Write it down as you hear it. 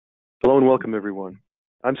Hello and welcome, everyone.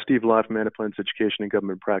 I'm Steve Lai from Anaplan's Education and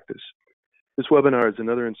Government Practice. This webinar is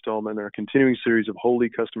another installment in our continuing series of wholly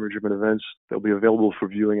customer-driven events that will be available for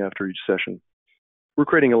viewing after each session. We're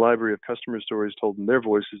creating a library of customer stories told in their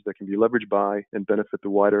voices that can be leveraged by and benefit the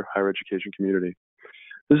wider higher education community.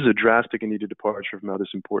 This is a drastic and needed departure from how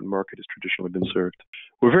this important market has traditionally been served.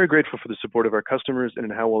 We're very grateful for the support of our customers and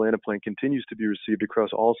in how well Anaplan continues to be received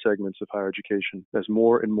across all segments of higher education as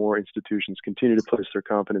more and more institutions continue to place their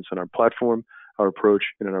confidence in our platform, our approach,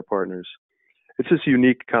 and in our partners. It's this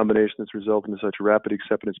unique combination that's resulted in such rapid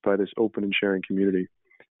acceptance by this open and sharing community.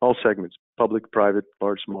 All segments, public, private,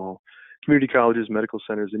 large, small, community colleges, medical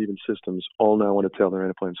centers, and even systems all now want to tell their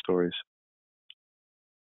Anaplan stories.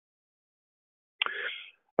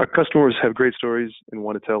 Our customers have great stories and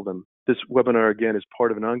want to tell them. This webinar, again, is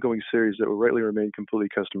part of an ongoing series that will rightly remain completely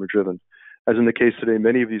customer-driven. As in the case today,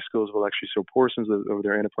 many of these schools will actually show portions of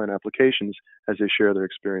their Anaplan applications as they share their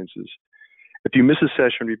experiences. If you miss a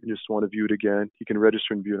session or you just want to view it again, you can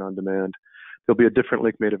register and view it on demand. There'll be a different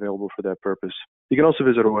link made available for that purpose. You can also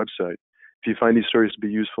visit our website. If you find these stories to be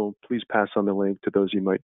useful, please pass on the link to those you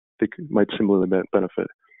might think might similarly benefit.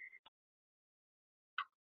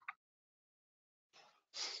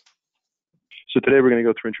 So today we're going to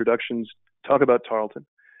go through introductions, talk about Tarleton,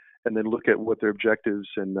 and then look at what their objectives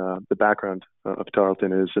and the background of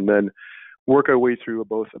Tarleton is, and then work our way through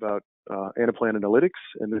both about Anaplan analytics,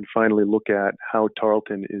 and then finally look at how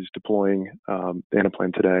Tarleton is deploying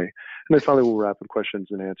Anaplan today. And then finally we'll wrap with questions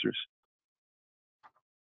and answers.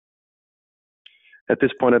 At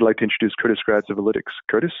this point, I'd like to introduce Curtis Gratz of Analytics.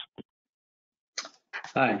 Curtis?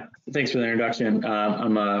 Hi, thanks for the introduction.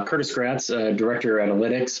 I'm Curtis Gratz, Director at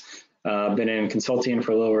Analytics. Been in consulting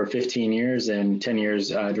for a little over 15 years and 10 years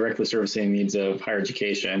directly servicing needs of higher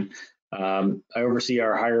education. I oversee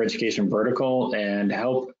our higher education vertical and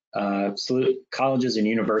help colleges and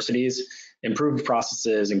universities improve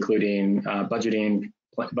processes, including budgeting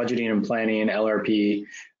and planning, LRP,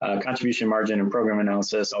 contribution margin and program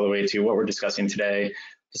analysis, all the way to what we're discussing today,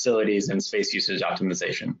 facilities and space usage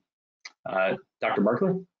optimization. Dr.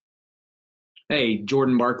 Barkley? Hey,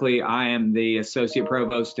 Jordan Barkley. I am the Associate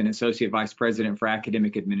Provost and Associate Vice President for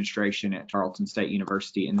Academic Administration at Tarleton State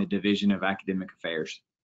University in the Division of Academic Affairs.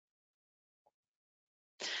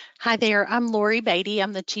 Hi there, I'm Lori Beatty.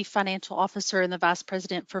 I'm the Chief Financial Officer and the Vice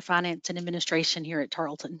President for Finance and Administration here at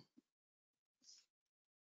Tarleton.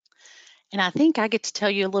 And I think I get to tell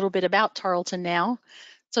you a little bit about Tarleton now.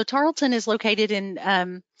 So Tarleton is located in,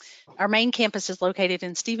 our main campus is located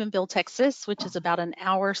in Stephenville, Texas, which is about an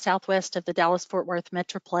hour southwest of the Dallas-Fort Worth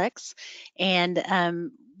Metroplex. And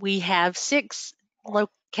we have 6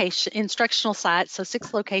 instructional sites, so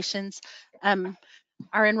 6 locations.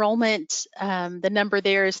 Our enrollment, the number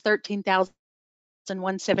there is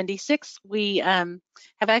 13,176. We have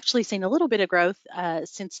actually seen a little bit of growth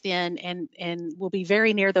since then, and we'll be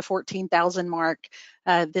very near the 14,000 mark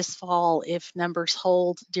this fall if numbers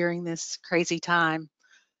hold during this crazy time.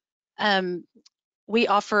 We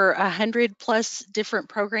offer 100+ different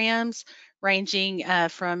programs ranging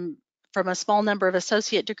from a small number of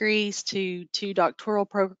associate degrees to doctoral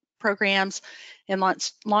programs, and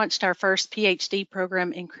launched our first PhD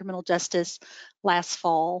program in criminal justice last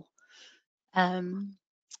fall. Let's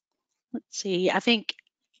see, I think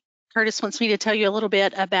Curtis wants me to tell you a little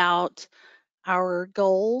bit about our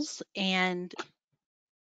goals, and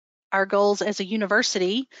our goals as a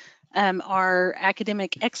university are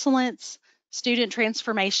academic excellence, student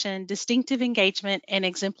transformation, distinctive engagement, and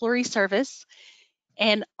exemplary service.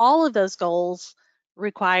 And all of those goals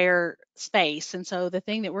require space. And so the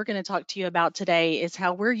thing that we're going to talk to you about today is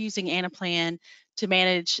how we're using Anaplan to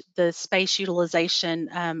manage the space utilization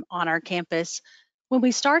on our campus. When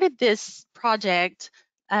we started this project,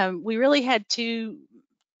 we really had two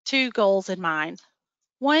goals in mind.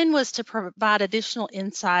 One was to provide additional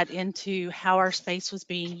insight into how our space was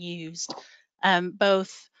being used,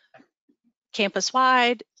 both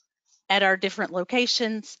campus-wide, at our different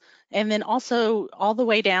locations, and then also all the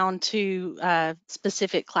way down to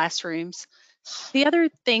specific classrooms. The other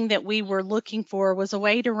thing that we were looking for was a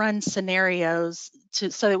way to run scenarios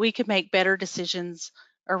so that we could make better decisions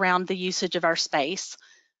around the usage of our space.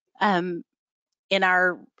 In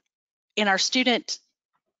our student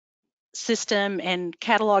system and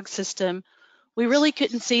catalog system, we really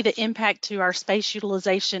couldn't see the impact to our space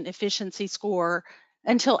utilization efficiency score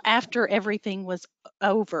until after everything was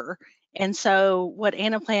over. And so what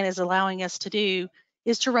Anaplan is allowing us to do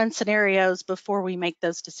is to run scenarios before we make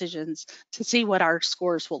those decisions to see what our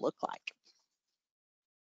scores will look like.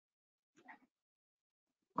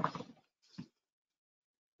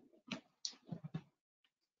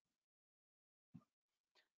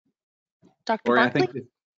 Dr. Or I Barkley? think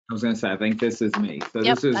I was going to say, I think this is me. So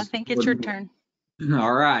Yep, this is I think it's your turn.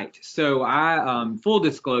 All right. So I, full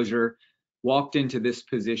disclosure, walked into this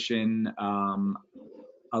position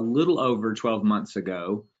a little over 12 months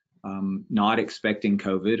ago, not expecting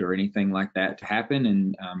COVID or anything like that to happen,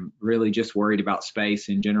 and really just worried about space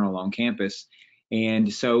in general on campus.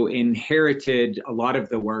 And so inherited a lot of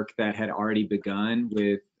the work that had already begun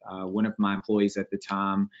with one of my employees at the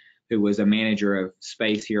time, who was a manager of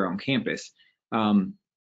space here on campus.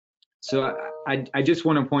 So I just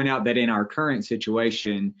want to point out that in our current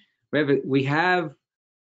situation, we have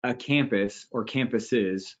a campus or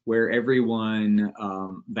campuses where everyone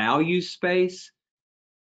values space,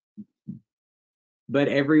 but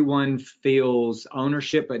everyone feels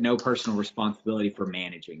ownership but no personal responsibility for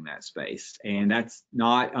managing that space. And that's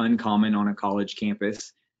not uncommon on a college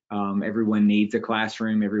campus. Everyone needs a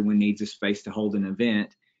classroom, everyone needs a space to hold an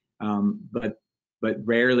event, but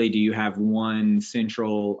rarely do you have one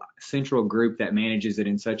central group that manages it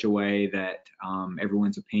in such a way that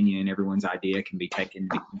everyone's opinion, everyone's idea can be taken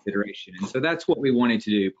into consideration. And so that's what we wanted to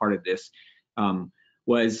do. Part of this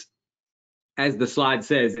was, as the slide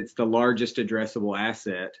says, it's the largest addressable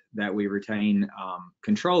asset that we retain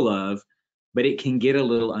control of, but it can get a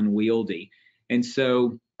little unwieldy. And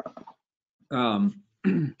so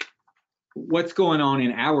what's going on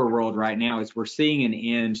in our world right now is we're seeing an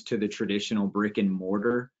end to the traditional brick and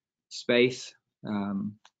mortar space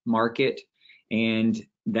market, and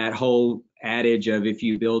that whole adage of if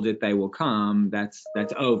you build it, they will come, that's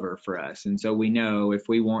over for us. And so we know if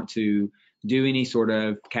we want to do any sort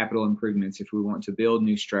of capital improvements, if we want to build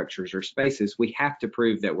new structures or spaces, we have to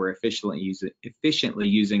prove that we're efficiently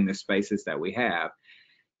using the spaces that we have.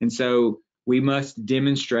 And so we must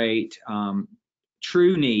demonstrate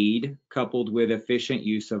true need coupled with efficient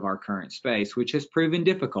use of our current space, which has proven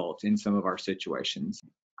difficult in some of our situations.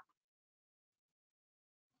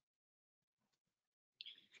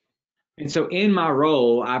 And so in my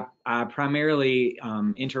role, I primarily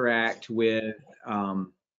interact with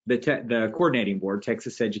the coordinating board,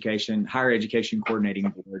 Texas Higher Education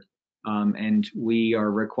Coordinating Board, and we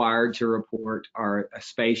are required to report our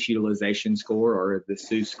space utilization score, or the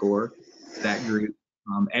SUS score, that group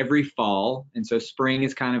every fall. And so spring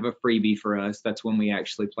is kind of a freebie for us. That's when we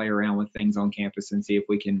actually play around with things on campus and see if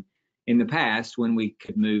we can, in the past, when we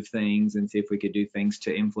could move things and see if we could do things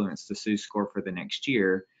to influence the SUS score for the next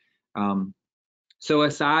year. So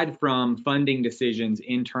aside from funding decisions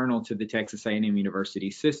internal to the Texas A&M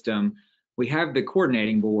University system, we have the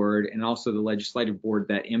coordinating board and also the legislative board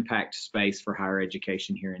that impact space for higher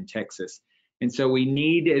education here in Texas. And so we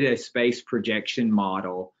needed a space projection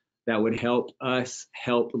model that would help us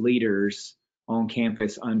help leaders on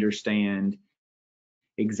campus understand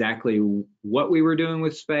exactly what we were doing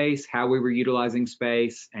with space, how we were utilizing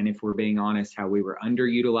space, and if we're being honest, how we were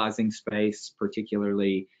underutilizing space,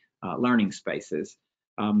 particularly learning spaces.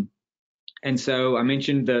 And so I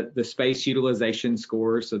mentioned the space utilization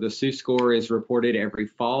score. So the SUS score is reported every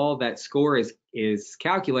fall. That score is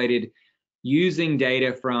calculated using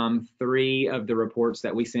data from 3 of the reports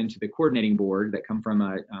that we send to the coordinating board that come from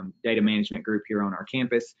a data management group here on our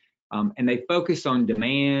campus. And they focus on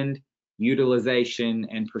demand, utilization,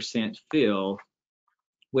 and percent fill,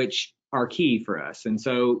 which are key for us. And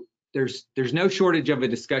so there's no shortage of a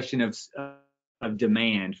discussion of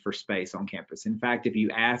demand for space on campus. In fact, if you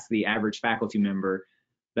ask the average faculty member,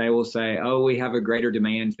 they will say, oh, we have a greater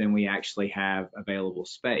demand than we actually have available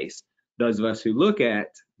space. Those of us who look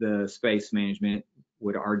at the space management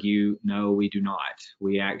would argue, no, we do not.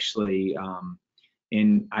 We actually,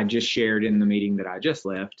 I just shared in the meeting that I just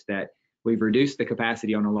left that we've reduced the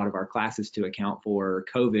capacity on a lot of our classes to account for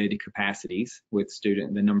COVID capacities with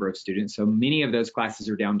the number of students. So many of those classes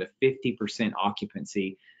are down to 50%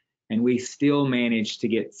 occupancy, and we still managed to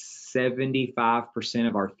get 75%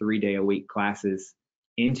 of our 3-day-a-week classes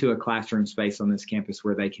into a classroom space on this campus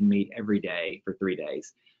where they can meet every day for 3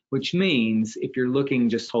 days, which means if you're looking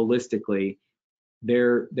just holistically,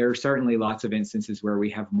 there are certainly lots of instances where we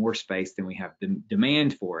have more space than we have the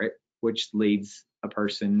demand for it, which leads a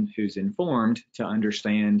person who's informed to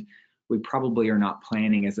understand we probably are not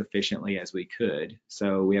planning as efficiently as we could.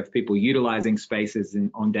 So we have people utilizing spaces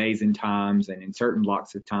on days and times and in certain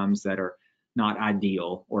blocks of times that are not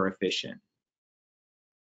ideal or efficient.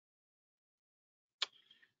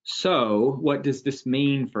 So what does this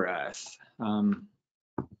mean for us?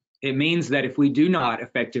 It means that if we do not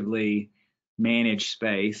effectively manage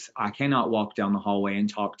space, I cannot walk down the hallway and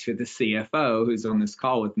talk to the CFO who's on this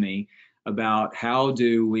call with me about how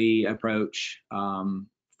do we approach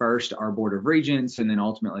first our Board of Regents and then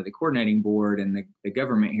ultimately the coordinating board and the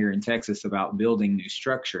government here in Texas about building new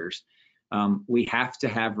structures. We have to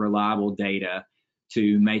have reliable data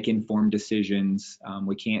to make informed decisions.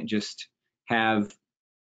 We can't just have,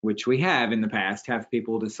 which we have in the past, have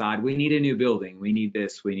people decide we need a new building, we need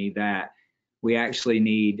this, we need that. We actually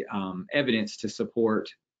need evidence to support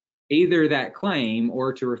either that claim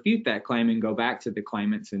or to refute that claim and go back to the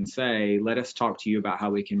claimants and say, let us talk to you about how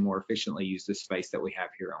we can more efficiently use the space that we have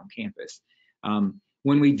here on campus.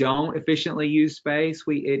 When we don't efficiently use space,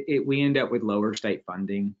 we end up with lower state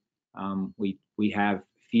funding. We have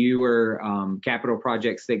fewer capital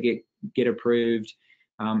projects that get approved.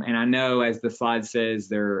 And I know, as the slide says,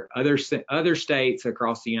 there are other states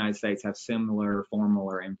across the United States have similar formal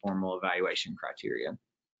or informal evaluation criteria.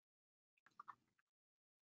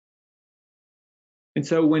 And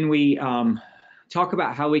so when we talk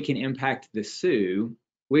about how we can impact the SUE,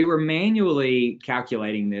 we were manually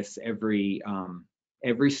calculating this every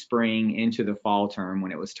spring into the fall term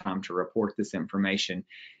when it was time to report this information.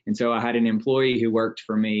 And so I had an employee who worked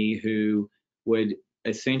for me who would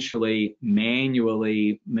essentially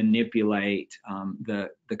manually manipulate the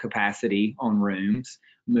capacity on rooms,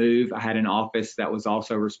 I had an office that was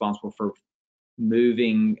also responsible for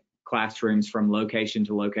moving classrooms from location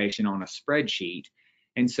to location on a spreadsheet.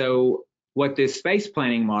 And so what this space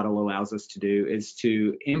planning model allows us to do is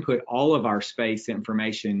to input all of our space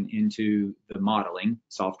information into the modeling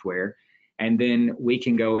software, and then we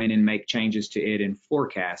can go in and make changes to it and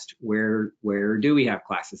forecast where do we have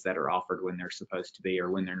classes that are offered when they're supposed to be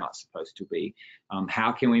or when they're not supposed to be.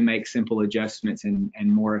 How can we make simple adjustments and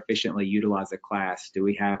more efficiently utilize a class? Do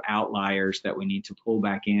we have outliers that we need to pull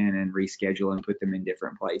back in and reschedule and put them in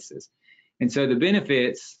different places? And so the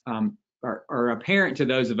benefits are apparent to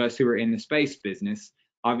those of us who are in the space business.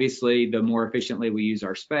 Obviously, the more efficiently we use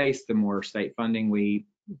our space, the more state funding we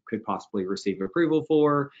could possibly receive approval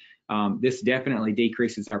for. This definitely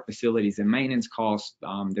decreases our facilities and maintenance costs.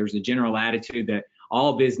 There's a general attitude that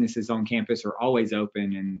all businesses on campus are always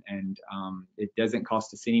open, and it doesn't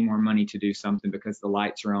cost us any more money to do something because the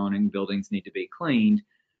lights are on and buildings need to be cleaned.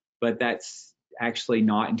 But that's actually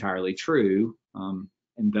not entirely true. And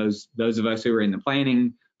those of us who are in the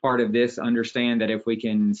planning part of this understand that if we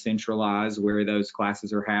can centralize where those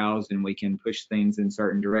classes are housed and we can push things in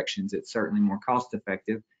certain directions, it's certainly more cost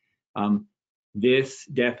effective. This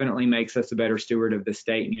definitely makes us a better steward of the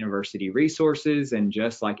state and university resources. And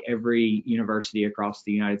just like every university across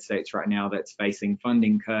the United States right now that's facing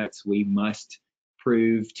funding cuts, we must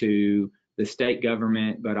prove to the state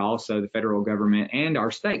government, but also the federal government and our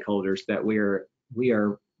stakeholders that we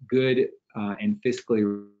are good and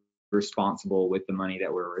fiscally responsible with the money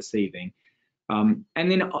that we're receiving. And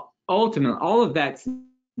then ultimately, all of that's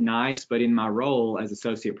nice, but in my role as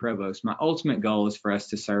associate provost, my ultimate goal is for us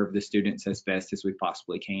to serve the students as best as we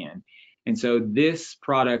possibly can. And so this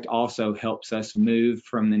product also helps us move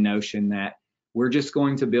from the notion that we're just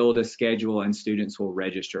going to build a schedule and students will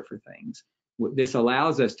register for things. This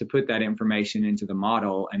allows us to put that information into the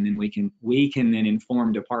model, and then we can then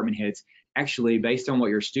inform department heads, actually, based on what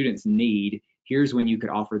your students need, here's when you could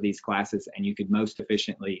offer these classes and you could most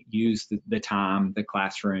efficiently use the time, the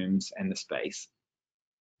classrooms, and the space.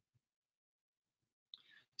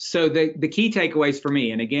 So the key takeaways for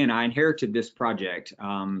me, and again, I inherited this project.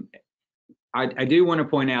 I do want to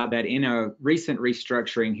point out that in a recent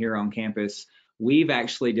restructuring here on campus, we've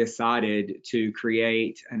actually decided to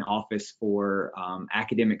create an office for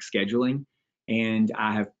academic scheduling. And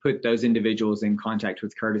I have put those individuals in contact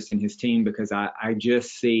with Curtis and his team because I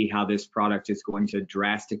just see how this product is going to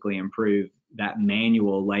drastically improve that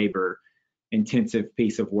manual labor intensive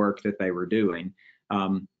piece of work that they were doing.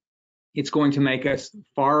 It's going to make us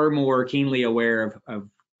far more keenly aware of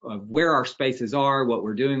where our spaces are, what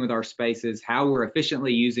we're doing with our spaces, how we're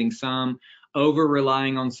efficiently using some, over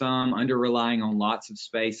relying on some, under relying on lots of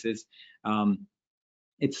spaces.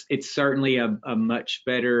 It's certainly a much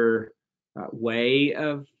better way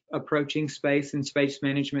of approaching space and space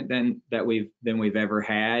management than we've ever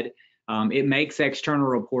had. It makes external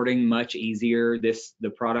reporting much easier. The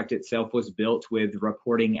product itself was built with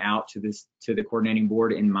reporting out to the coordinating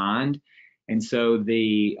board in mind, and so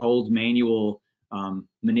the old manual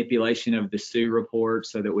manipulation of the SUE report,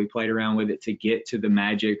 so that we played around with it to get to the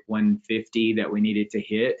magic 150 that we needed to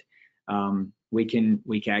hit. We can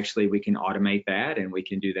automate that, and we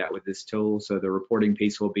can do that with this tool. So the reporting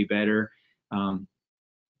piece will be better.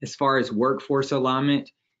 As far as workforce alignment,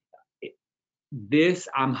 this,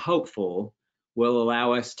 I'm hopeful, will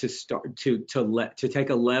allow us to start to take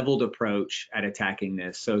a leveled approach at attacking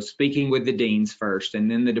this. So speaking with the deans first, and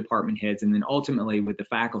then the department heads, and then ultimately with the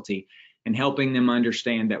faculty, and helping them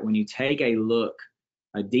understand that when you take a look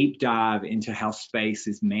a deep dive into how space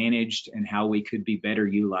is managed and how we could be better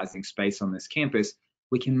utilizing space on this campus,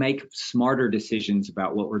 we can make smarter decisions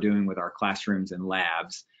about what we're doing with our classrooms and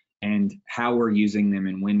labs and how we're using them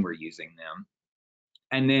and when we're using them.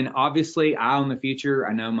 And then obviously, eye on the future.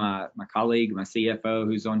 I know my colleague, my CFO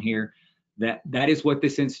who's on here, that is what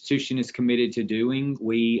this institution is committed to doing.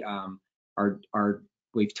 We've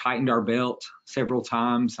tightened our belt several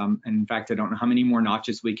times. In fact, I don't know how many more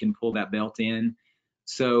notches we can pull that belt in.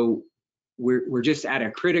 So we're just at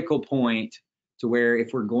a critical point to where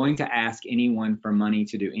if we're going to ask anyone for money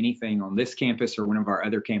to do anything on this campus or one of our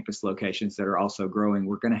other campus locations that are also growing,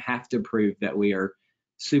 we're going to have to prove that we are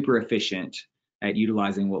super efficient at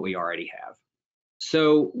utilizing what we already have.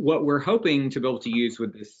 So what we're hoping to be able to use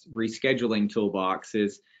with this rescheduling toolbox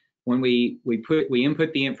is when we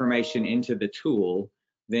input the information into the tool,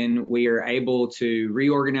 then we are able to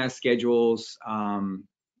reorganize schedules,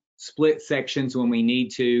 split sections when we need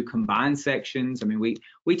to, combine sections. I mean,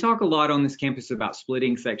 we talk a lot on this campus about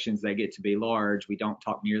splitting sections that get to be large. We don't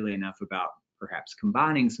talk nearly enough about perhaps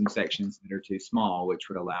combining some sections that are too small, which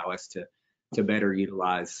would allow us to better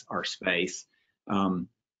utilize our space. The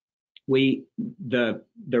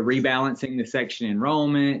rebalancing the section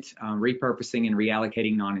enrollment, repurposing and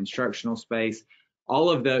reallocating non-instructional space, all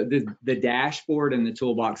of the dashboard and the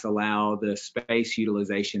toolbox allow the space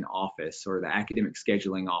utilization office or the academic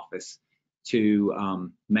scheduling office to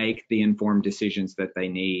make the informed decisions that they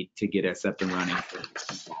need to get us up and running for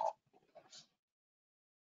the fall.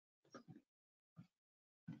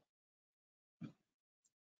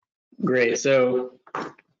 Great. So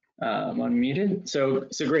I'm unmuted. So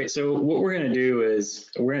great. So what we're going to do is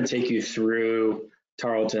we're going to take you through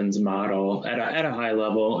Tarleton's model at a high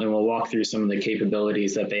level, and we'll walk through some of the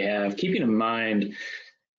capabilities that they have, keeping in mind,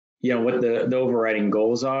 what the overriding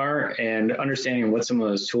goals are and understanding what some of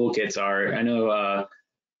those toolkits are. I know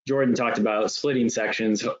Jordan talked about splitting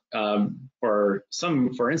sections. For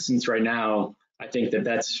instance, right now, I think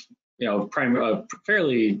that's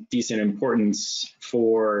fairly decent importance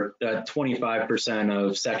for the 25%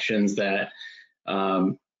 of sections that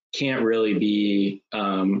can't really be,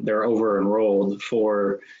 they're over enrolled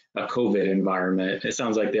for a COVID environment. It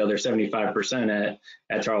sounds like the other 75%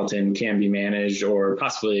 at Tarleton can be managed or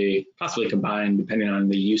possibly combined depending on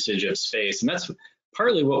the usage of space. And that's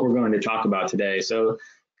partly what we're going to talk about today. So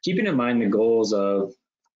keeping in mind the goals of,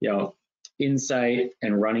 insight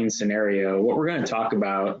and running scenario, what we're going to talk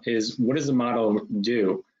about is what does the model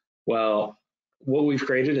do? Well, what we've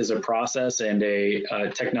created is a process and a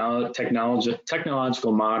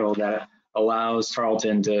technological model that allows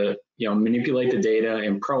Tarleton to manipulate the data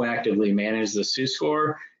and proactively manage the SU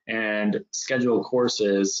score and schedule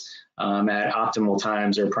courses at optimal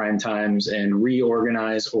times or prime times and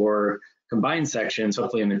reorganize or combine sections,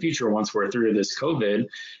 hopefully in the future once we're through this COVID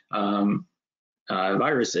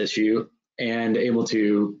virus issue, and able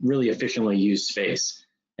to really efficiently use space.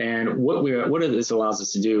 And what this allows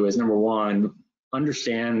us to do is, number one,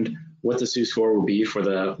 understand what the SU score will be for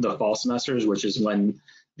the fall semesters, which is when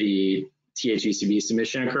the THECB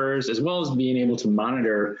submission occurs, as well as being able to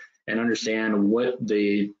monitor and understand what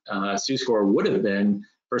the SU score would have been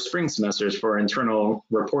for spring semesters for internal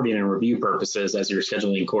reporting and review purposes as you're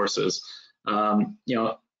scheduling courses.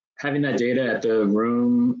 Having that data at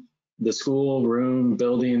the school, room,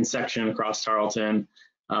 building, section across Tarleton,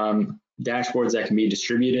 dashboards that can be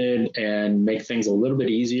distributed and make things a little bit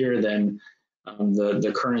easier than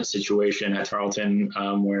the current situation at Tarleton,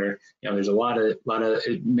 where there's a lot of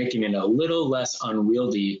making it a little less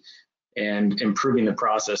unwieldy and improving the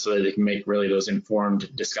process so that they can make really those informed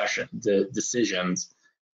decisions.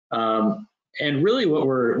 And really what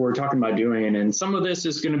we're talking about doing, and some of this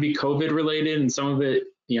is going to be COVID related, and some of it,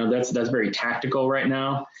 that's very tactical right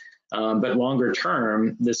now. But longer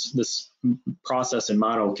term, this process and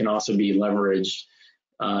model can also be leveraged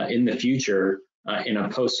in the future in a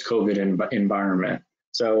post-COVID environment.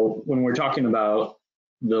 So when we're talking about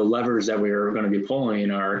the levers that we're going to be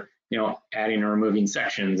pulling are, adding or removing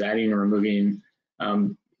sections, adding or removing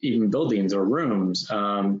even buildings or rooms,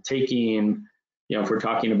 taking, if we're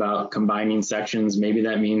talking about combining sections, maybe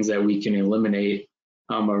that means that we can eliminate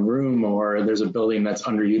a room, or there's a building that's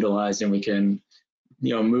underutilized and we can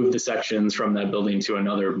move the sections from that building to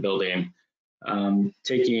another building.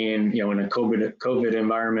 Taking, in a COVID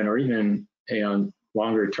environment, or even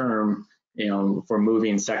longer term, for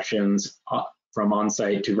moving sections from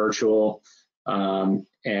on-site to virtual,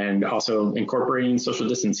 and also incorporating social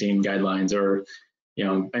distancing guidelines or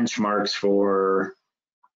benchmarks for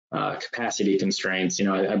capacity constraints.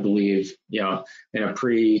 I believe in a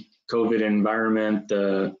pre-COVID environment,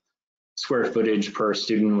 the square footage per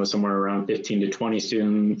student was somewhere around 15 to 20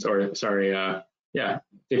 students, or sorry,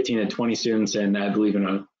 15 to 20 students, and I believe in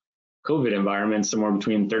a COVID environment, somewhere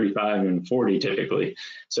between 35 and 40 typically.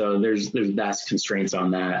 So there's vast constraints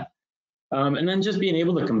on that. And then just being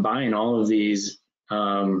able to combine all these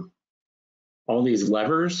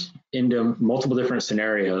levers into multiple different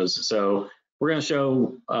scenarios. So we're going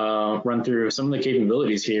to run through some of the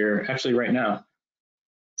capabilities here actually right now.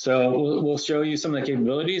 So we'll show you some of the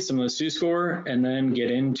capabilities, some of the SUSE-score, and then get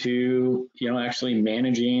into actually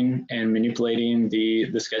managing and manipulating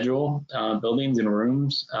the schedule, buildings and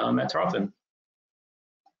rooms at Tarleton.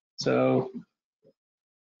 So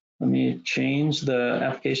let me change the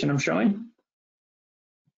application I'm showing.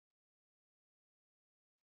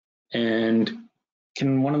 And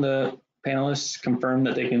can one of the panelists confirm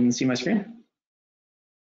that they can see my screen?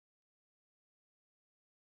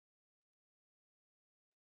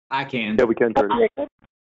 I can. Yeah, we can, Curtis.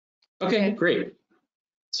 Okay, great.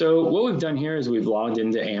 So what we've done here is we've logged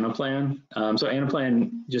into Anaplan. So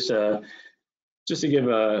Anaplan, just to give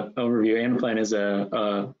an overview, Anaplan is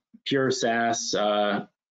a pure SaaS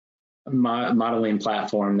modeling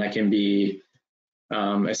platform that can be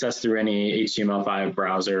accessed through any HTML5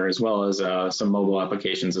 browser, as well as some mobile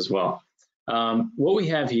applications as well. What we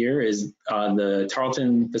have here is the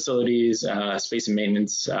Tarleton facilities space and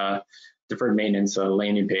maintenance deferred maintenance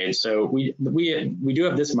landing page. So we do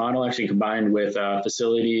have this model actually combined with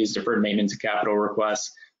facilities, deferred maintenance, and capital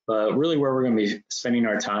requests. But really, where we're going to be spending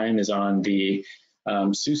our time is on the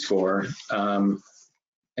SUSE-score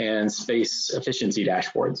and space efficiency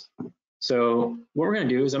dashboards. So what we're going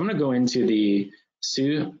to do is I'm going to go into the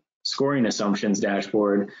SUSE scoring assumptions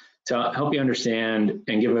dashboard to help you understand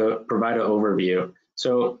and provide an overview.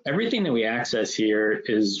 So everything that we access here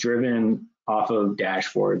is driven off of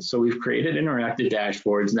dashboards. So we've created interactive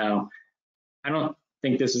dashboards. Now, I don't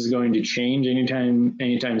think this is going to change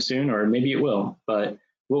anytime soon, or maybe it will, but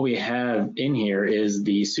what we have in here is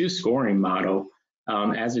the SUSE scoring model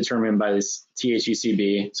as determined by this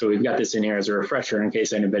THECB. So we've got this in here as a refresher in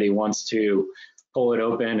case anybody wants to pull it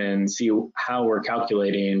open and see how we're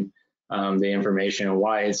calculating the information and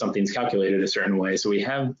why something's calculated a certain way. So we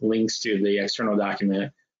have links to the external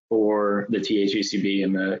document for the THECB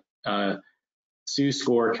and the SUSE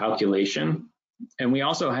score calculation. And we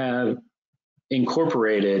also have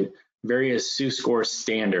incorporated various SUSE score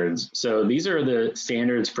standards. So these are the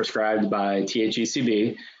standards prescribed by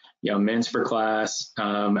THECB, minutes per class,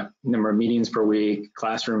 number of meetings per week,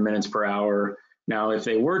 classroom minutes per hour. Now, if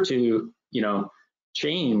they were to,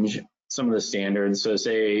 change some of the standards, so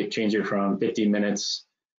say change it from 50 minutes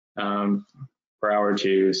per hour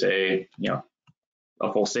to say,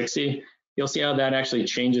 a full 60, you'll see how that actually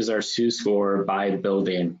changes our SUSE score by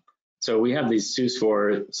building. So we have these SUSE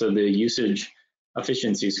score, so the usage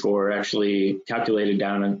efficiency score actually calculated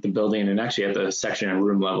down at the building and actually at the section and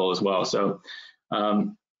room level as well. So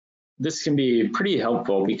this can be pretty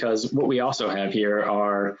helpful because what we also have here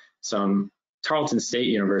are some Tarleton State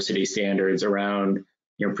University standards around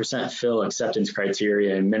percent fill acceptance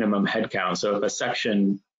criteria and minimum headcount. So if a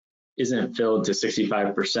section isn't filled to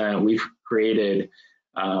 65%, we've created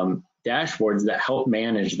dashboards that help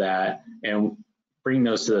manage that and bring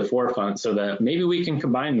those to the forefront so that maybe we can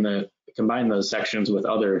combine those sections with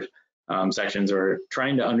other sections, or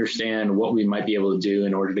trying to understand what we might be able to do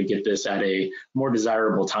in order to get this at a more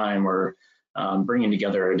desirable time, or bringing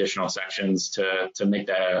together additional sections to make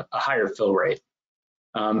that a higher fill rate.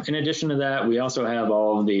 In addition to that, we also have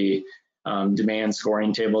all of the demand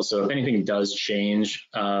scoring tables. So if anything does change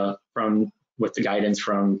with the guidance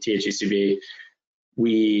from THECB,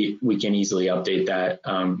 we can easily update that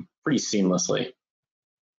pretty seamlessly.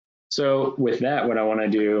 So with that, what I want to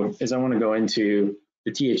do is I want to go into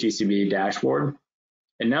the THECB dashboard.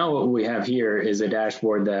 And now what we have here is a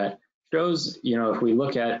dashboard that shows, if we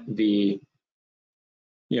look at the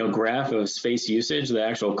graph of space usage, the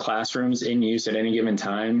actual classrooms in use at any given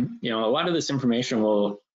time, a lot of this information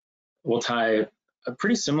will tie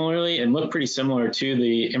pretty similarly and look pretty similar to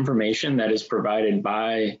the information that is provided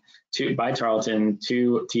by Tarleton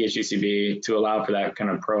to THECB to allow for that kind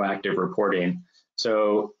of proactive reporting.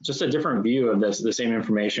 So just a different view of the same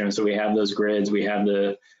information. So we have those grids, we have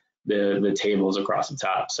the tables across the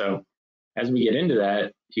top. So as we get into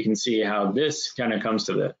that, you can see how this kind of comes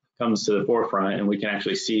to the forefront, and we can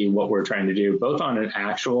actually see what we're trying to do, both on an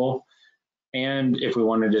actual, and if we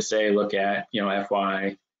wanted to say, look at,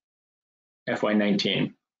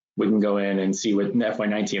 FY19, we can go in and see what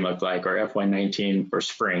FY19 looked like, or FY19 for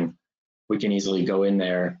spring. We can easily go in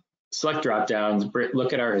there, select drop downs,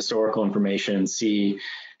 look at our historical information, see,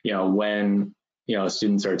 when,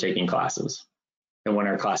 students are taking classes. and when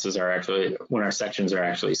our sections are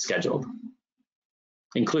actually scheduled,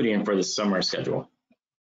 including for the summer schedule.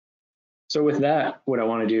 So with that, what I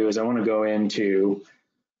want to do is I want to go into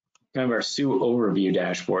kind of our SUE overview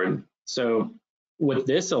dashboard. So what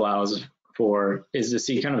this allows for is to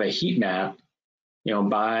see kind of a heat map,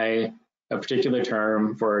 by a particular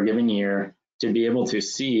term for a given year, to be able to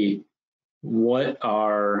see what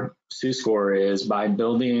our SUE score is by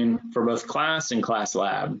building for both class and class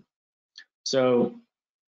lab. So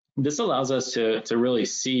this allows us to really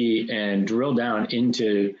see and drill down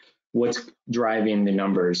into what's driving the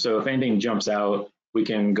numbers. So if anything jumps out, we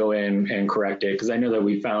can go in and correct it, because I know that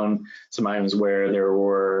we found some items where there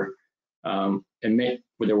were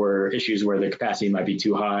issues where the capacity might be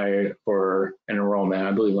too high for an enrollment.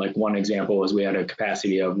 I believe like one example was we had a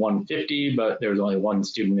capacity of 150, but there was only one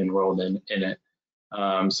student enrolled in it.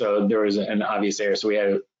 So there was an obvious error. So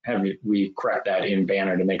we correct that in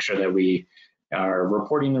Banner to make sure that we are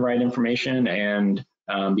reporting the right information and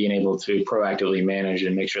being able to proactively manage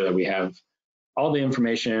and make sure that we have all the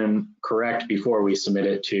information correct before we submit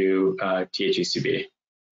it to THECB.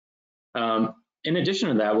 In addition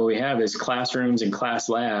to that, what we have is classrooms and class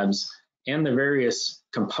labs and the various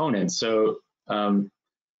components. So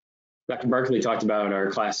Dr. Barkley talked about our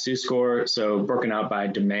class SUE score, so broken out by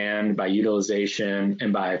demand, by utilization,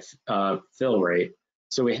 and by fill rate.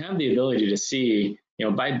 So we have the ability to see,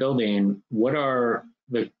 by building, what are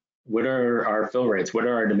our fill rates, what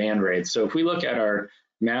are our demand rates. So if we look at our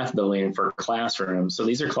math building for classrooms, so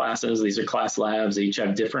these are classes, these are class labs, they each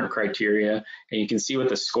have different criteria, and you can see what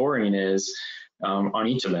the scoring is on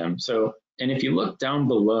each of them. So, and if you look down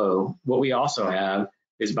below, what we also have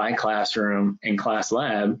is by classroom and class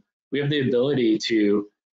lab, we have the ability to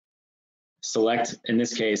select, in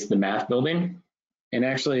this case, the math building, and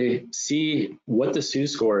actually see what the SUE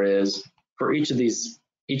score is for each of these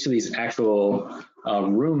actual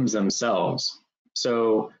rooms themselves.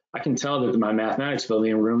 So I can tell that my mathematics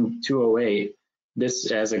building, room 208, this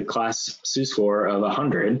has a class SUE score of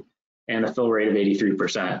 100 and a fill rate of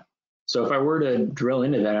 83%. So if I were to drill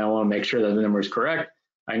into that, I want to make sure that the number is correct,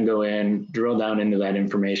 I can go in, drill down into that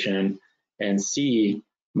information and see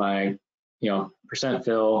my, percent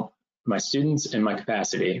fill, my students, and my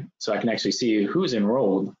capacity. So I can actually see who's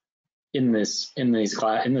enrolled in the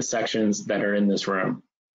sections that are in this room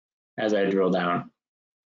as I drill down.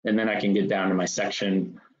 And then I can get down to my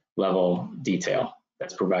section level detail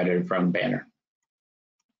that's provided from Banner.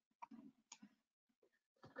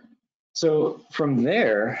 So from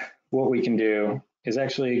there, what we can do is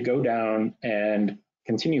actually go down and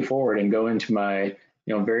continue forward and go into my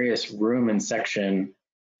various room and section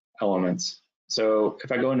elements. So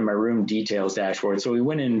if I go into my room details dashboard, so we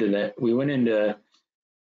went into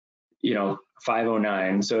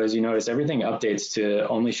 509. So as you notice, everything updates to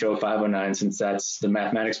only show 509 since that's the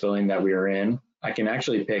mathematics building that we are in. I can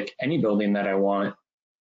actually pick any building that I want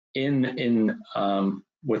within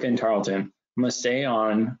Tarleton. I'm gonna stay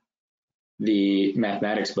on the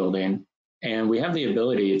mathematics building, and we have the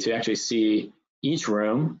ability to actually see each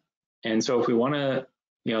room. And so if we want to,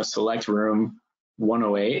 select room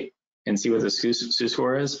 108 and see what the SUE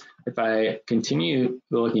score is, if I continue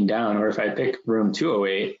looking down, or if I pick room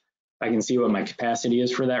 208, I can see what my capacity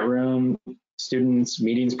is for that room, students,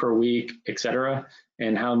 meetings per week, etc.,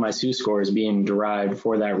 and how my SUE score is being derived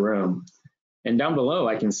for that room. And down below,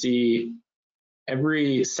 I can see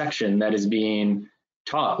every section that is being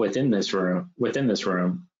taught within this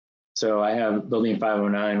room. So I have building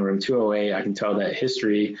 509, room 208. I can tell that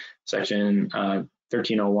history section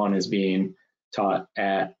 1301 is being taught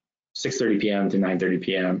at 6:30 p.m. to 9:30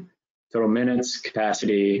 p.m. Total minutes,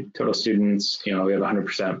 capacity, total students, we have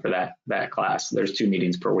 100% for that class. There's 2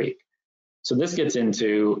 meetings per week. So this gets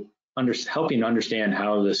into helping understand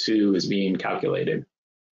how the SUE is being calculated.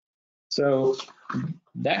 So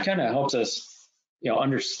that kind of helps us,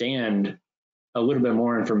 understand a little bit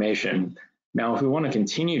more information. Now, if we want to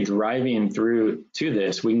continue driving through to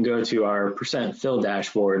this, we can go to our percent fill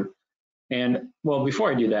dashboard. And well, before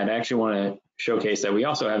I do that, I actually want to showcase that we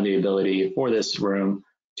also have the ability for this room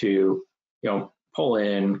to, pull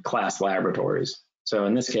in class laboratories. So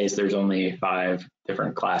in this case, there's only 5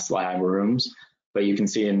 different class lab rooms, but you can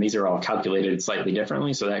see, and these are all calculated slightly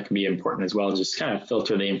differently. So that can be important as well, just kind of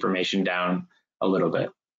filter the information down a little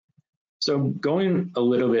bit. So going a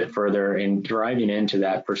little bit further and driving into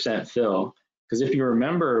that percent fill, because if you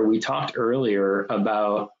remember, we talked earlier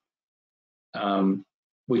about,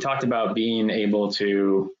 being able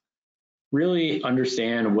to really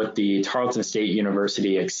understand what the Tarleton State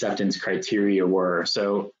University acceptance criteria were.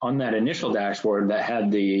 So on that initial dashboard that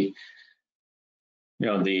had the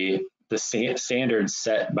standards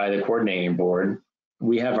set by the coordinating board,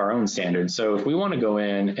 we have our own standards. So if we want to go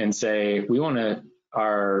in and say we want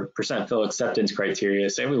our percent fill acceptance criteria,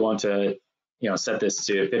 say we want to, set this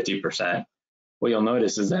to 50%, what you'll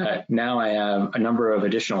notice is that now I have a number of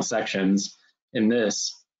additional sections in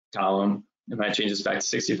this column. If I change this back to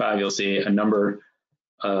 65, you'll see a number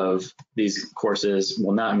of these courses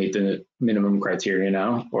will not meet the minimum criteria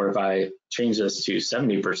now. Or if I change this to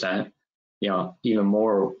 70%, even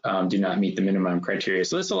more do not meet the minimum criteria.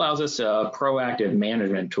 So this allows us a proactive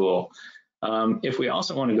management tool. If we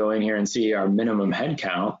also want to go in here and see our minimum head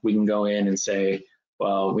count, we can go in and say,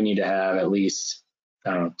 well, we need to have at least,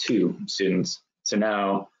 2 students. So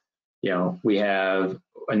now, we have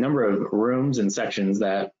a number of rooms and sections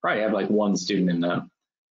that probably have like 1 student in them.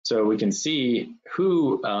 So we can see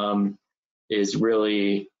who is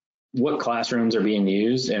really, what classrooms are being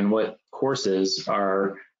used and what courses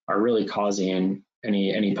are really causing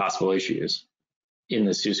any possible issues in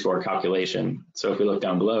the SUSCORE calculation. So if we look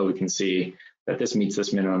down below, we can see that this meets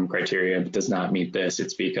this minimum criteria, but does not meet this.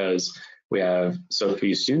 It's because we have so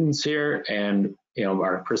few students here, and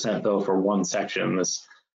our percent fill for 1 section, this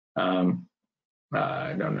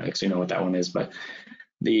I don't actually know what that one is, but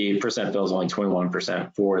the percent fill is only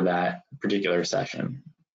 21% for that particular session.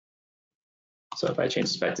 So if I change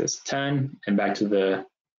this back to 10 and back to the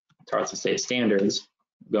Tarleton State standards,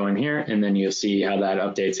 go in here, and then you'll see how that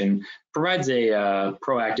updates and provides a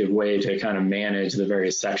proactive way to kind of manage the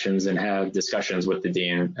various sections and have discussions with the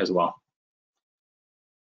dean as well.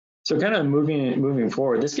 So kind of moving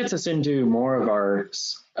forward, this gets us into more of our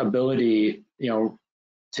ability,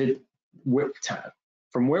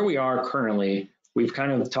 from where we are currently, we've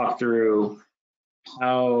kind of talked through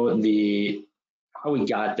how we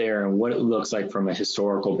got there and what it looks like from a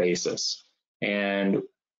historical basis. And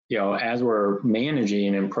as we're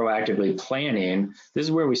managing and proactively planning, this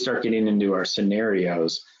is where we start getting into our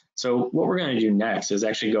scenarios. So what we're going to do next is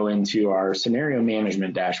actually go into our scenario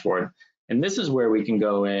management dashboard. And this is where we can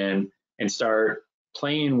go in and start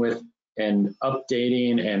playing with and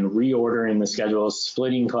updating and reordering the schedules,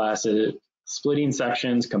 splitting classes, splitting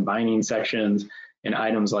sections, combining sections, and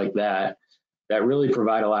items like that really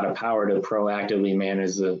provide a lot of power to proactively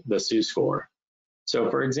manage the SUSCORE. So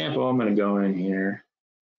for example, I'm going to go in here.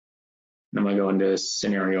 I'm going to go into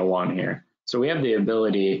scenario 1 here. So we have the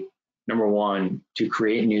ability, number 1, to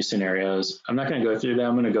create new scenarios. I'm not going to go through that.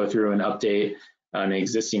 I'm going to go through and update an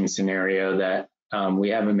existing scenario that we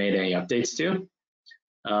haven't made any updates to.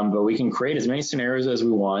 But we can create as many scenarios as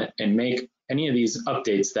we want and make any of these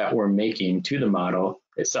updates that we're making to the model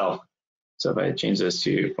itself. So if I change this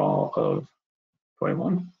to fall of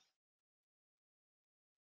 21.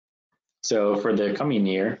 So for the coming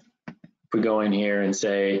year, if we go in here and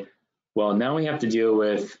say, well, now we have to deal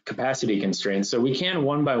with capacity constraints. So we can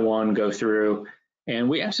one by one go through, and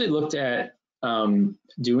we actually looked at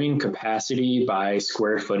doing capacity by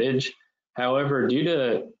square footage. However, due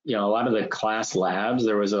to a lot of the class labs,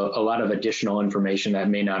 there was a lot of additional information that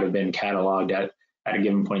may not have been cataloged at a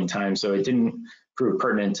given point in time. So it didn't prove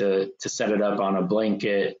pertinent to set it up on a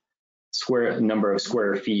blanket number of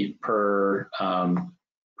square feet per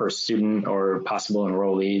student or possible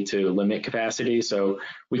enrollee to limit capacity. So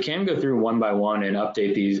we can go through one by one and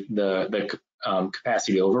update the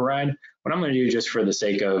capacity override. What I'm going to do, just for the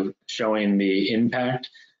sake of showing the impact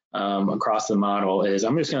across the model, is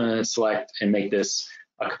I'm just going to select and make this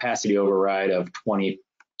a capacity override of 20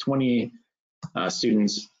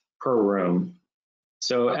 students per room.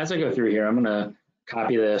 So as I go through here, I'm going to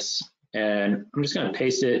copy this and I'm just going to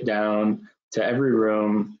paste it down to every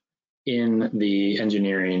room in the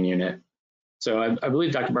engineering unit. So I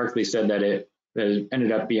believe Dr. Barkley said that it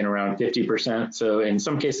ended up being around 50%. So in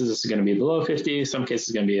some cases, this is going to be below 50, some cases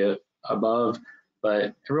it's going to be above,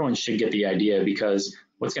 but everyone should get the idea, because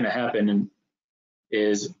what's going to happen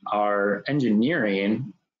is our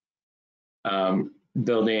engineering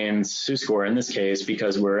building SUSCORE, in this case,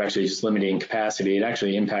 because we're actually just limiting capacity, it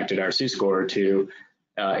actually impacted our SUSCORE to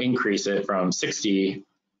increase it from 60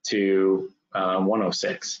 to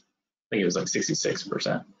 106. I think it was like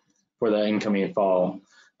 66% for the incoming fall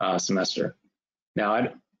semester. Now,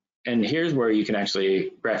 and here's where you can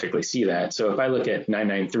actually graphically see that. So if I look at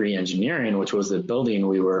 993 engineering, which was the building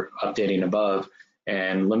we were updating above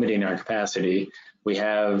and limiting our capacity, we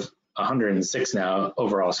have 106 now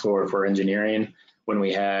overall score for engineering when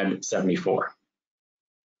we had 74.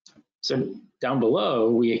 So down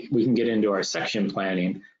below, we can get into our section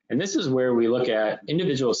planning. And this is where we look at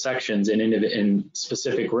individual sections in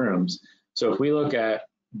specific rooms. So if we look at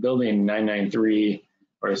building 993,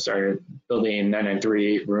 building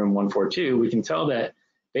 993 room 142, we can tell that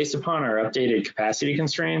based upon our updated capacity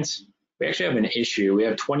constraints, we actually have an issue. We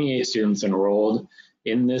have 28 students enrolled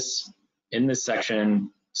in this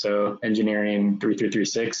section, so engineering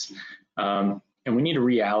 3336, and we need to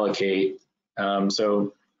reallocate.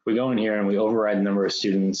 So we go in here and we override the number of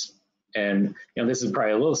students, and this is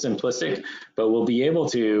probably a little simplistic, but we'll be able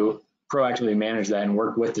to proactively manage that and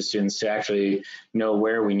work with the students to actually know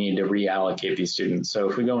where we need to reallocate these students. So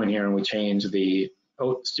if we go in here and we change the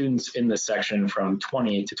students in this section from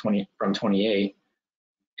 20 to 28,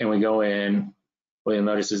 and we go in, what you'll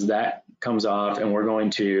notice is that comes off, and we're going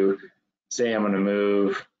to say I'm going to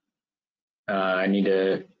move, I need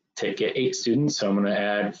to take 8 students, so I'm going to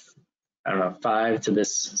add, I don't know, 5 to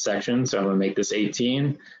this section, so I'm going to make this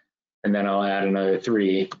 18, and then I'll add another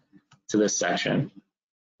 3 to this section.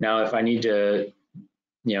 Now, if I need to,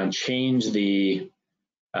 change the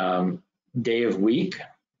day of week,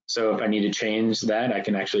 so if I need to change that, I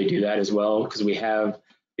can actually do that as well, because we have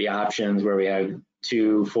the options where we have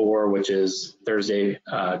 2-4, which is Thursday,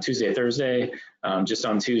 Tuesday, Thursday, just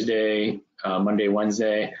on Tuesday, Monday,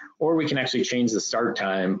 Wednesday, or we can actually change the start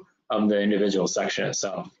time of the individual section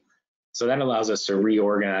itself. So that allows us to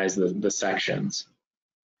reorganize the sections.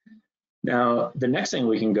 Now, the next thing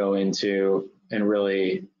we can go into and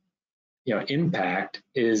really, impact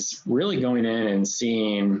is really going in and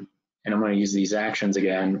seeing, and I'm going to use these actions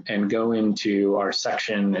again, and go into our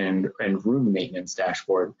section and room maintenance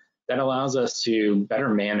dashboard. That allows us to better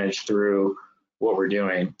manage through what we're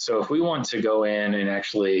doing. So if we want to go in and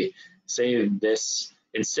actually say this,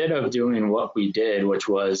 instead of doing what we did, which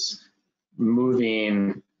was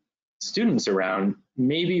moving students around,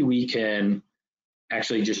 maybe we can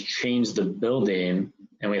actually just change the building,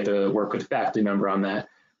 and we have to work with faculty member on that.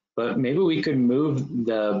 But maybe we could move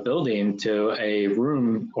the building to a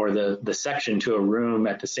room, or the section to a room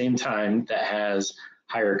at the same time that has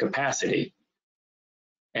higher capacity.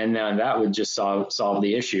 And then that would just solve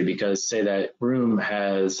the issue, because say that room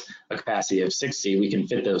has a capacity of 60, we can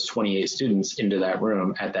fit those 28 students into that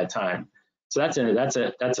room at that time. So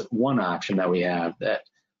that's one option that we have that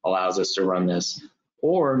allows us to run this.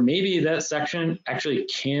 Or maybe that section actually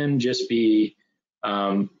can just be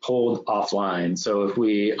pulled offline. So if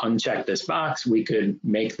we uncheck this box, we could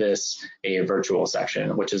make this a virtual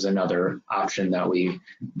section, which is another option that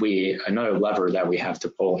another lever that we have to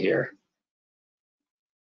pull here.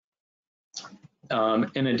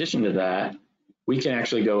 In addition to that, we can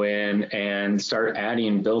actually go in and start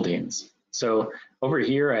adding buildings. So over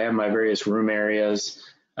here, I have my various room areas.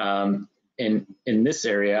 In this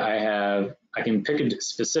area, I can pick a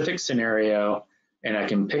specific scenario, and I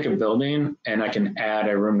can pick a building, and I can add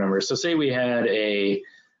a room number. So say we had a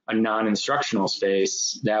non-instructional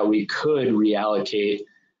space that we could reallocate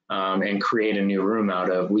and create a new room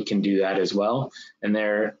out of. We can do that as well, and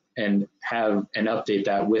update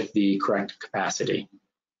that with the correct capacity.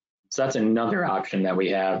 So that's another option that we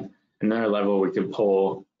have, another level we could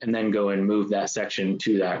pull, and then go and move that section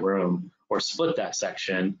to that room, or split that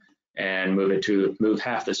section and move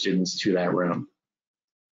half the students to that room.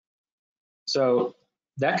 So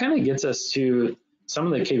that kind of gets us to some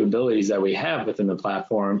of the capabilities that we have within the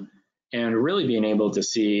platform, and really being able to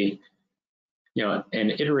see,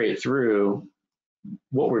 and iterate through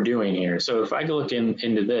what we're doing here. So if I go look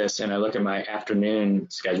into this and I look at my afternoon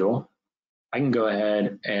schedule, I can go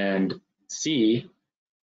ahead and see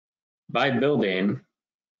by building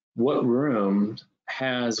what room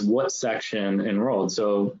has what section enrolled.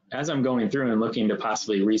 So as I'm going through and looking to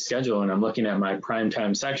possibly reschedule, and I'm looking at my prime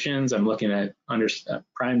time sections, I'm looking at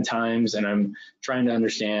prime times, and I'm trying to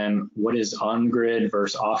understand what is on grid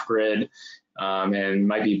versus off grid, and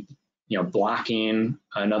might be blocking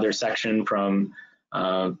another section from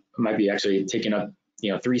might be actually taking up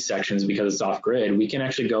 3 sections because it's off grid. We can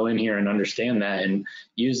actually go in here and understand that and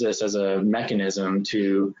use this as a mechanism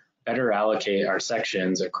to better allocate our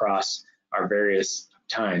sections across our various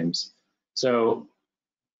times. So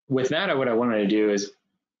with that, what I wanted to do is,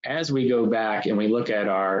 as we go back and we look at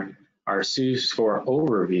our SUSE4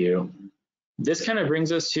 overview, this kind of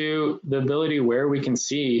brings us to the ability where we can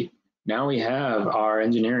see now we have our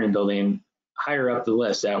engineering building higher up the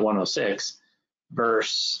list at 106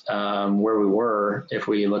 versus where we were if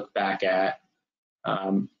we look back at,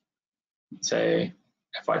 say,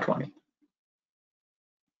 FY20,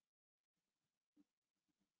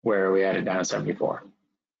 where we had it down at 74.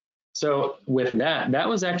 So with that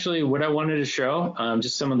was actually what I wanted to show,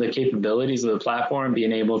 just some of the capabilities of the platform,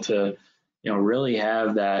 being able to, really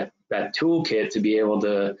have that toolkit to be able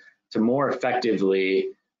to more effectively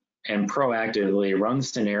and proactively run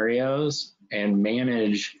scenarios and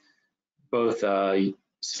manage both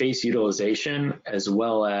space utilization as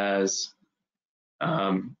well as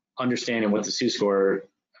understanding what the SUSE score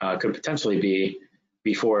could potentially be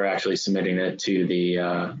before actually submitting it to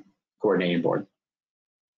the coordinating board.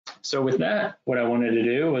 So with that, what I wanted to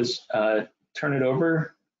do was turn it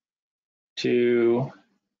over to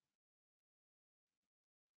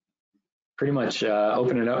pretty much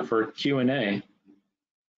open it up for Q&A.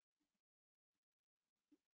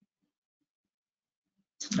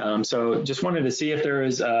 So just wanted to see if there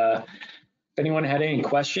was, if anyone had any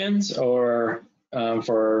questions, or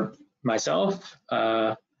for myself,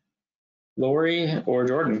 Lori, or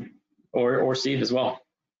Jordan, or Steve as well.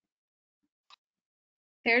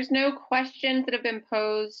 There's no questions that have been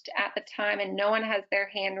posed at the time, and no one has their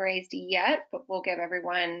hand raised yet, but we'll give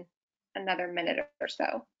everyone another minute or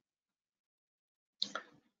so.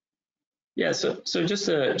 Yeah, so just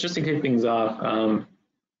to kick things off,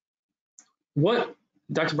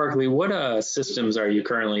 Dr. Barkley, what systems are you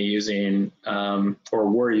currently using, or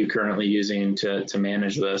were you currently using to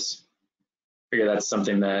manage this? I figure that's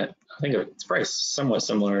something that I think it's probably somewhat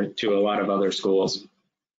similar to a lot of other schools.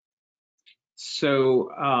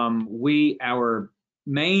 So our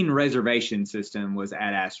main reservation system was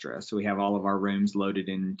Ad Astra. So we have all of our rooms loaded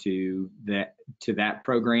into that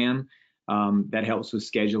program. That helps with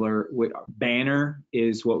scheduler. Banner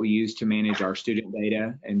is what we use to manage our student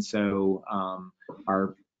data, and so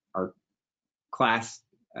our class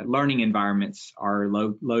learning environments are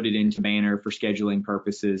loaded into Banner for scheduling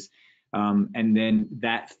purposes, and then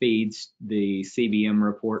that feeds the CBM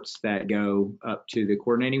reports that go up to the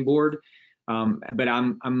coordinating board. But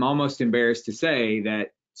I'm almost embarrassed to say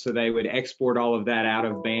that, so they would export all of that out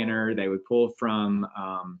of Banner. They would pull from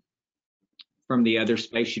the other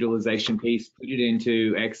space utilization piece, put it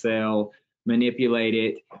into Excel, manipulate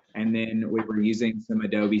it, and then we were using some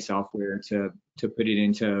Adobe software to put it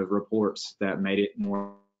into reports that made it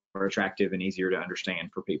more attractive and easier to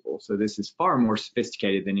understand for people. So this is far more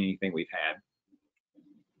sophisticated than anything we've had.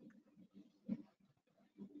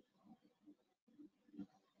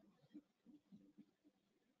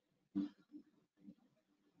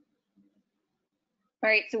 All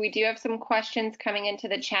right, so we do have some questions coming into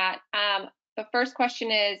the chat. The first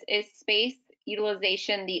question is space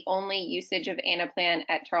utilization the only usage of Anaplan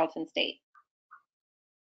at Tarleton State?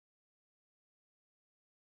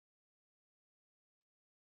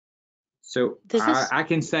 So I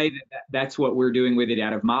can say that's what we're doing with it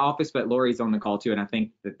out of my office, but Lori's on the call too, and I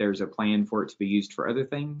think that there's a plan for it to be used for other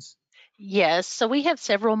things. Yes, so we have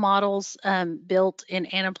several models built in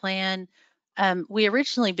Anaplan. We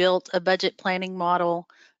originally built a budget planning model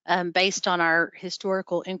based on our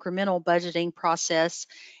historical incremental budgeting process.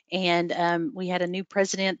 And we had a new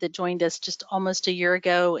president that joined us just almost a year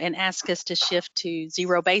ago and asked us to shift to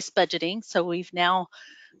zero-based budgeting. So we've now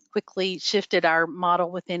quickly shifted our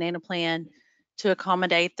model within Anaplan to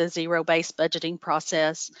accommodate the zero-based budgeting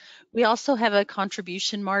process. We also have a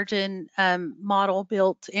contribution margin model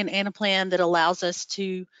built in Anaplan that allows us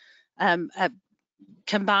to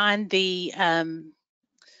combine the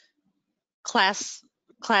class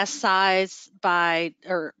size by,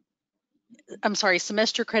 or I'm sorry,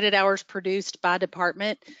 semester credit hours produced by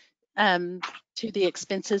department to the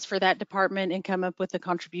expenses for that department and come up with a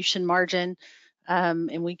contribution margin.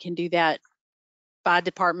 And we can do that by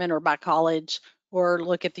department or by college, or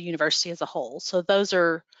look at the university as a whole. So those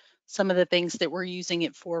are some of the things that we're using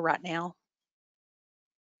it for right now.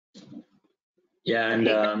 Yeah, and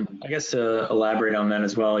I guess to elaborate on that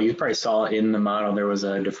as well, you probably saw in the model there was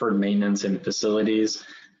a deferred maintenance in facilities.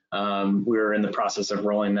 We were in the process of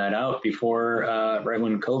rolling that out before, right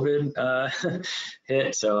when COVID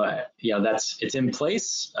hit. So yeah, it's in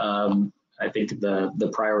place. I think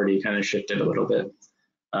the priority kind of shifted a little bit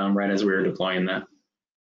right as we were deploying that.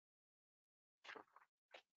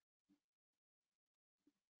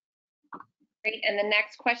 Great, and the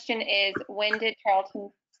next question is, when did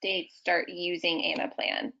Tarleton State start using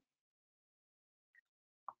Anaplan?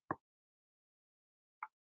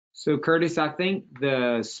 So Curtis, I think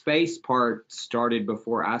the space part started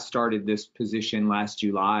before I started this position last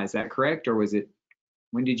July. Is that correct? Or was it,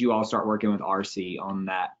 when did you all start working with RC on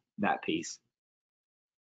that piece?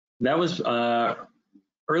 That was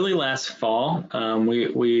early last fall.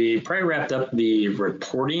 We probably wrapped up the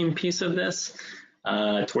reporting piece of this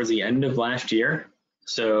towards the end of last year.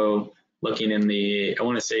 So looking in the, I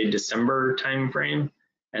want to say December timeframe,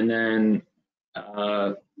 and then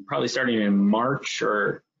probably starting in March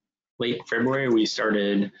or late February, we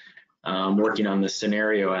started working on the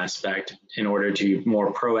scenario aspect in order to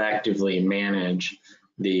more proactively manage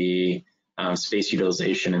the space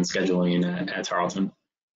utilization and scheduling at Tarleton.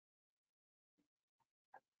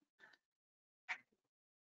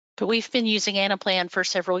 But we've been using Anaplan for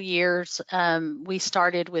several years. We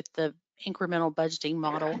started with the incremental budgeting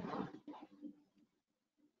model.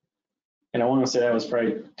 And I want to say that was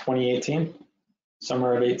probably 2018,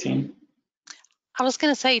 summer of 18. I was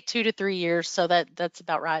going to say 2 to 3 years, so that's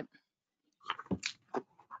about right.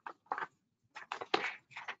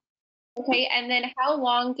 Okay, and then how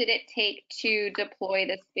long did it take to deploy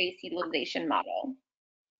the space utilization model?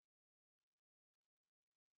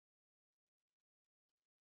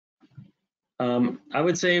 I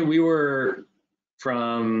would say we were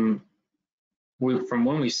from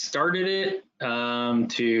when we started it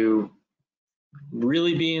to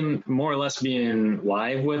really being more or less being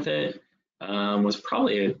live with it was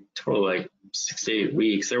probably a total like 6 to 8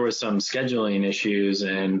 weeks. There was some scheduling issues,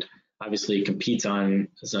 and obviously competes on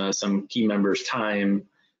some key members' time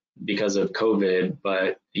because of COVID.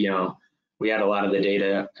 But we had a lot of the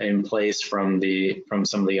data in place from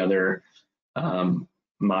some of the other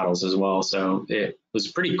models as well. So it was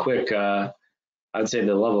pretty quick. I'd say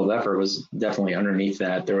the level of effort was definitely underneath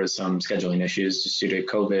that. There was some scheduling issues just due to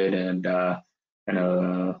COVID, and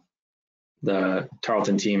the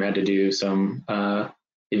Tarleton team had to do some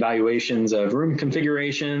evaluations of room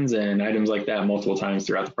configurations and items like that multiple times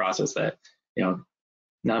throughout the process. That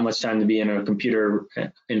not much time to be in front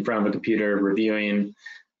of a computer reviewing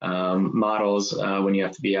models when you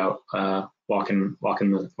have to be out walking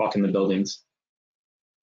the buildings.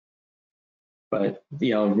 But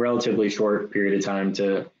relatively short period of time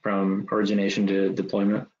from origination to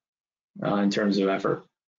deployment in terms of effort.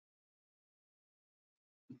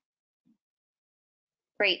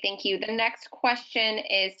 Great, thank you. The next question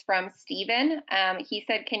is from Stephen. He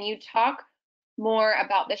said, can you talk more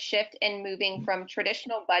about the shift in moving from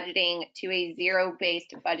traditional budgeting to a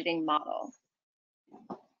zero-based budgeting model?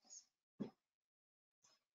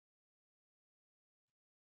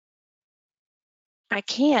 I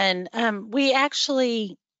can. We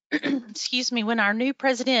actually, excuse me, when our new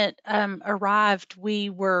president arrived,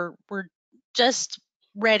 we were just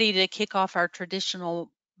ready to kick off our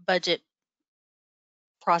traditional budget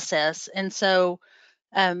process. And so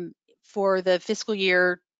for the fiscal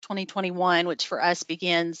year 2021, which for us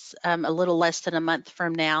begins a little less than a month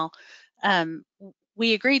from now,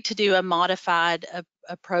 we agreed to do a modified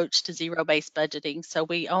approach to zero-based budgeting. So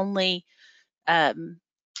we only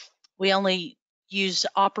used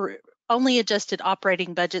only adjusted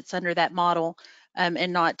operating budgets under that model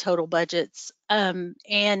and not total budgets.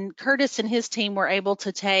 And Curtis and his team were able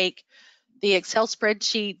to take the Excel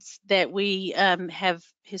spreadsheets that we have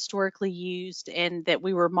historically used and that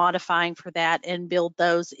we were modifying for that and build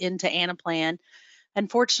those into Anaplan.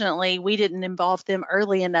 Unfortunately, we didn't involve them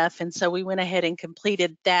early enough, and so we went ahead and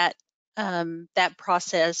completed that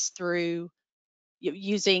process through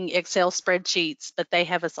using Excel spreadsheets, but they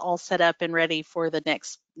have us all set up and ready for the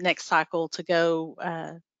next cycle to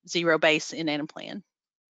go zero base in Anaplan.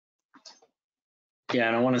 Yeah,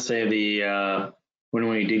 and I want to say when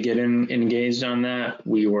we did get engaged on that,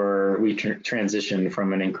 we transitioned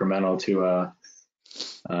from an incremental to a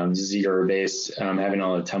zero base, having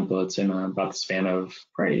all the templates in about the span of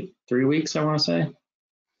probably 3 weeks, I want to say.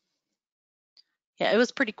 Yeah, it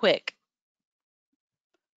was pretty quick.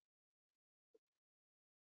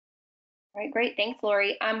 All right, great. Thanks,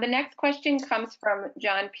 Lori. The next question comes from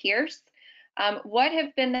John Pierce. What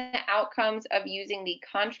have been the outcomes of using the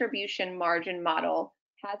contribution margin model?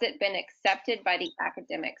 Has it been accepted by the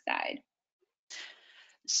academic side?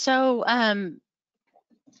 So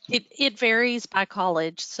it varies by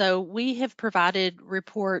college. So we have provided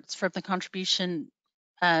reports from the contribution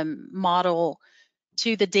model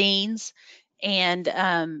to the deans, and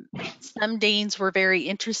some deans were very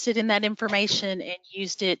interested in that information and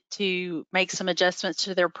used it to make some adjustments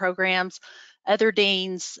to their programs. Other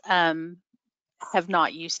deans have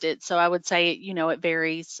not used it. So I would say, it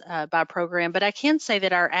varies by program. But I can say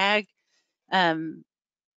that our ag, the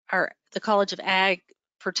College of Ag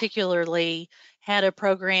particularly, had a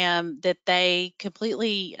program that they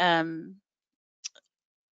completely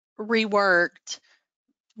reworked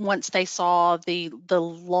once they saw the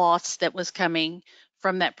loss that was coming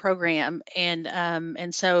from that program,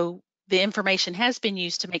 and so the information has been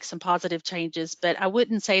used to make some positive changes, but I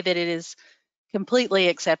wouldn't say that it is completely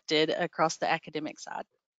accepted across the academic side.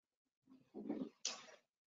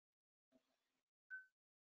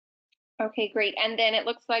 Okay, great. And then it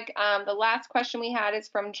looks like the last question we had is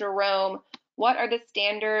from Jerome. What are the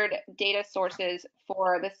standard data sources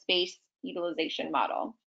for the space utilization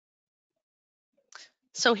model?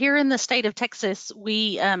 So here in the state of Texas,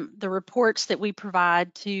 we the reports that we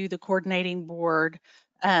provide to the coordinating board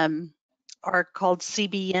are called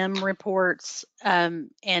CBM reports,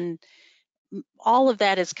 and all of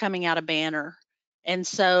that is coming out of Banner. And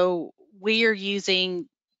so we are using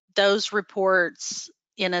those reports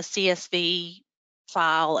in a CSV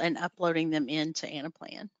file and uploading them into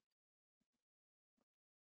Anaplan.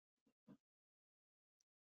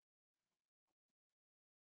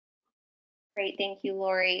 Great, thank you,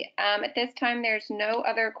 Lori. At this time, there's no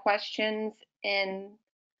other questions in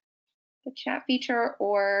the chat feature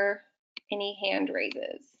or any hand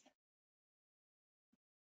raises.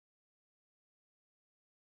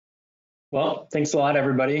 Well, thanks a lot,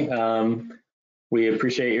 everybody. We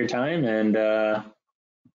appreciate your time, and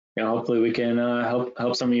hopefully we can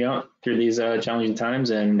help some of you out through these challenging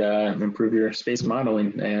times and improve your space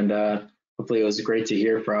modeling. And hopefully it was great to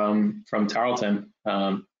hear from Tarleton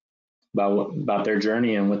about their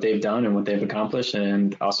journey and what they've done and what they've accomplished,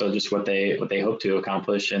 and also just what they hope to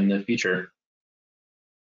accomplish in the future.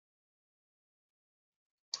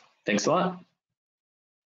 Thanks a lot.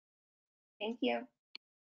 Thank you.